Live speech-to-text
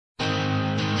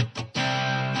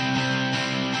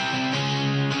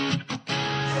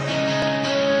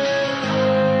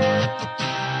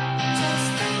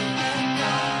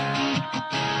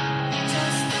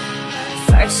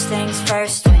things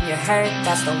first. When you're hurt,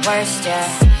 that's the worst, yeah.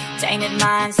 Tainted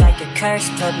minds like a curse,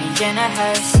 put me in a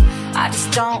hearse. I just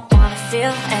don't wanna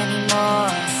feel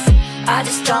anymore. I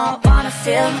just don't wanna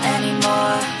feel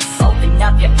anymore. Open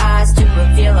up your eyes to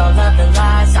reveal all of the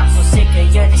lies. I'm so sick of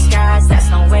your disguise, that's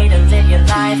no way to live your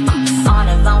life. On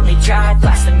a lonely drive,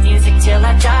 blast the music till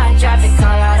I die. Drive the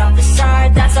car out off the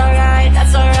side, that's alright,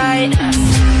 that's alright.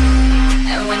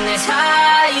 And when there's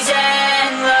highs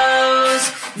and lows,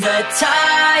 the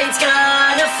tide's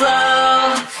gonna flow.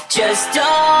 Just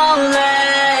don't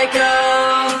let go.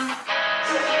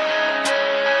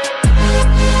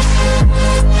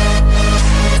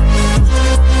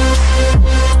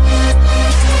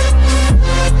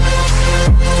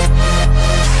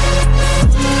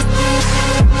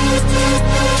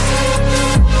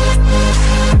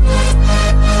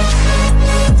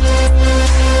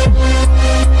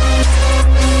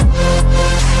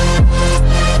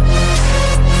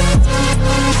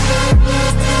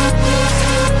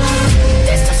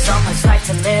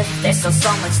 There's still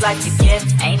so much life to give.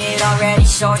 Ain't it already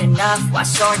short enough? Why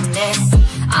shorten it?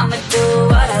 I'ma do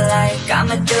what I like,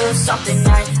 I'ma do something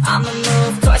right, I'ma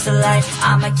move towards the light,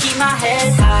 I'ma keep my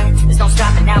head high. There's no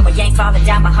stopping now, we ain't falling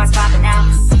down, my heart's popping out.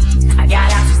 I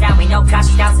got options now, we no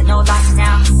cautious doubts and no losses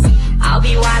now. I'll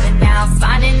be wildin' now,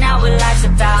 finding out what life's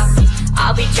about.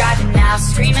 I'll be driving now,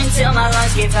 screaming till my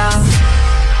lungs give out.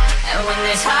 And when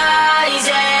there's highs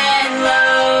and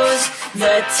lows,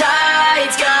 the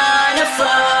tide's gonna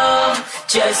flow.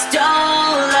 Just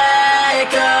don't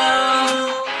let go.